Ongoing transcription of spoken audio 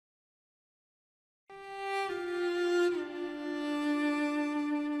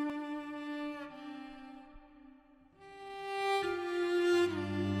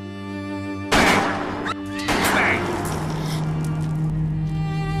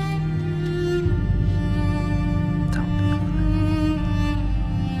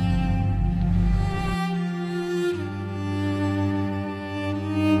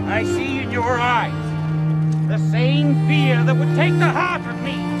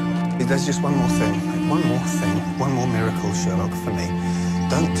There's just one more thing. One more thing. One more miracle, Sherlock, for me.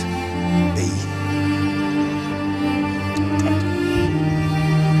 Don't be dead.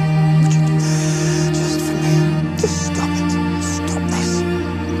 Would you? Just for me. Just stop it. Stop this.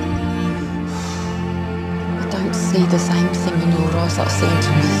 I don't see the same thing in your eyes that I see in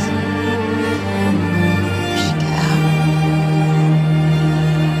Thomas. You should get out.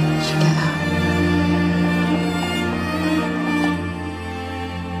 You should get out.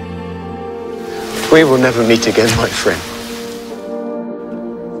 We will never meet again, my friend.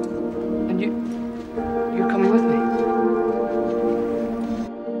 And you're coming with me?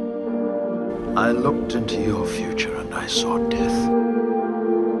 I looked into your future and I saw death.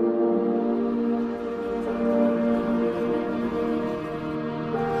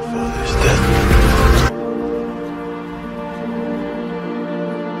 Father's death.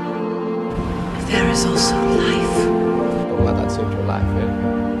 There is also life. Don't let that suit your life, yeah?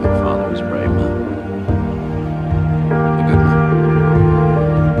 My father was a brave man. A good man.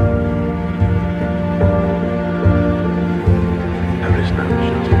 There is no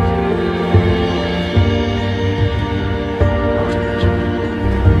justice.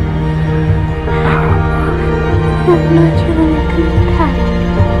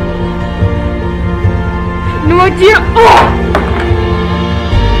 No idea! Oh!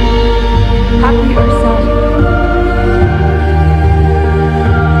 Happy or sad?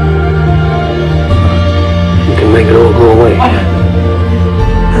 You can make it all go away.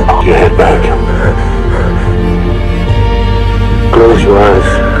 Put your head back. Close your eyes.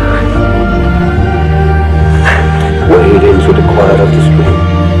 Wade into the quiet of the stream.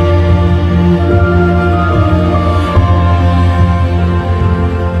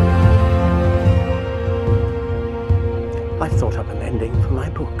 I've thought up an ending for my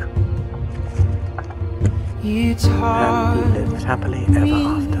book. It's And hard he lived happily ever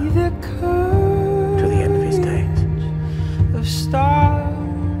after, to the end of his days. of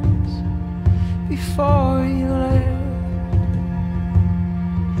stars before you left.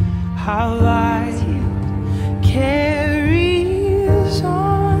 How life carries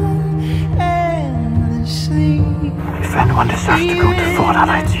on endlessly. If anyone deserves to go to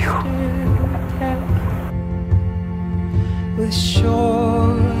Valhalla, it's you. With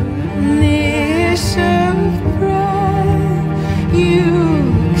shortness of breath, you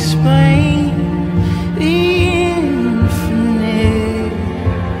explain the infinite.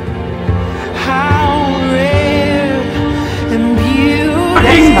 How rare and beautiful.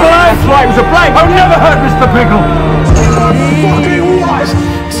 His birthright was a blank. I've never heard Mr. Pickle. Fucking what?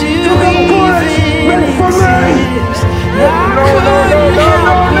 To even exist. I couldn't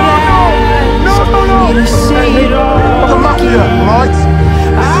help but ask you to say it all. The mafia, right?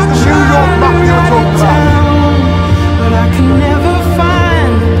 This is the New York mafia we're talking about. But I can never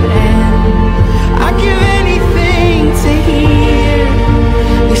find the pen. I'd give anything to hear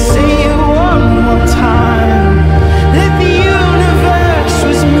you say it one more time. That the universe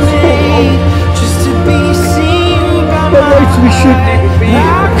was made just to be seen by my eye. I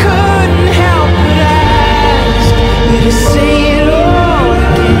couldn't help but ask you to say it all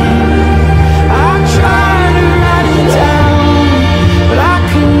again. I tried to write it down, but I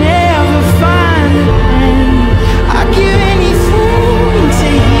could never find the pen. I'd give anything to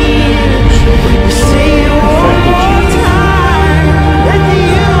hear you say it one more time. That the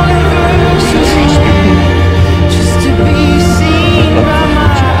universe was made just to be seen by my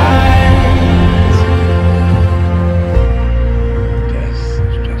eyes. Death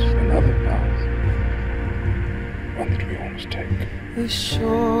is just another path. One that we always take. The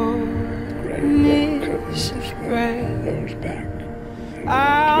shortness of breath, Rolls back.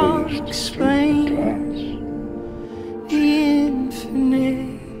 I'll explain the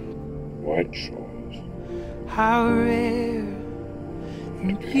infinite. White shores. How rare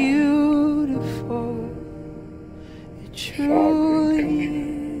and beautiful.